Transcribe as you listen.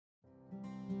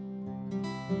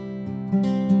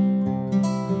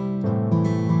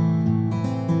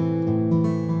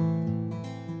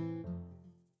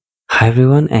Hi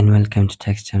everyone and welcome to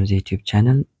TechStem's YouTube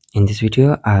channel. In this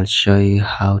video, I'll show you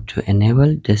how to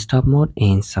enable desktop mode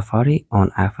in Safari on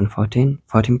iPhone 14,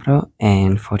 14 Pro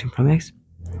and 14 Pro Max.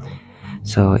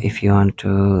 So if you want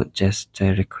to just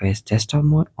request desktop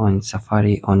mode on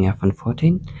Safari on your iPhone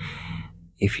 14,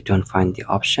 if you don't find the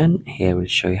option, here we'll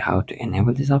show you how to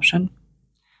enable this option.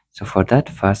 So for that,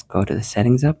 first go to the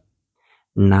settings app.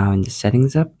 Now in the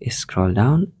settings app, scroll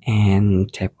down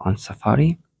and tap on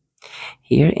Safari.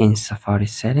 Here in Safari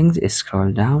settings,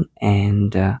 scroll down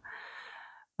and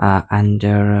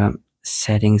under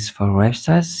settings for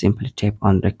websites, simply tap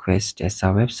on request as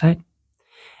a website.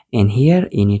 In here,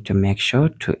 you need to make sure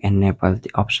to enable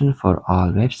the option for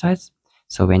all websites.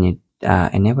 So when you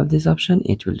enable this option,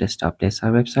 it will desktop as a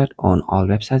website on all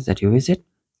websites that you visit.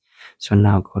 So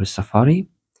now go to Safari.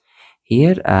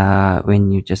 Here, when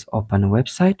you just open a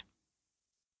website,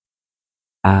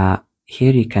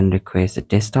 here you can request the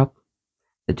desktop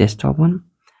one.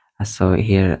 So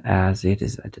here as it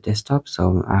is at the desktop,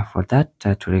 so for that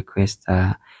to request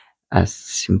a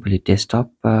simply desktop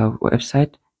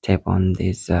website, tap on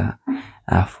these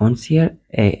fonts here,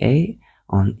 AA,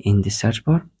 on in the search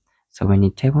bar. So when you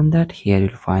tap on that, here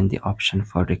you'll find the option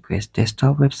for request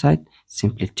desktop website.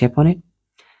 Simply tap on it.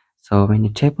 So when you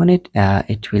tap on it,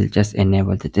 it will just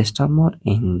enable the desktop mode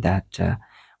in that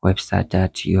website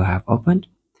that you have opened.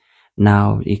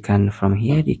 Now you can, from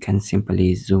here you can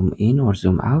simply zoom in or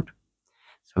zoom out.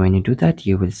 So when you do that,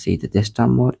 you will see the desktop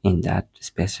mode in that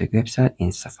specific website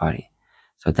in Safari.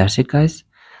 So that's it guys.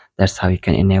 That's how you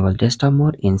can enable desktop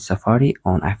mode in Safari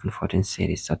on iPhone 14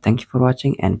 series. So thank you for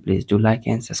watching and please do like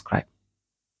and subscribe.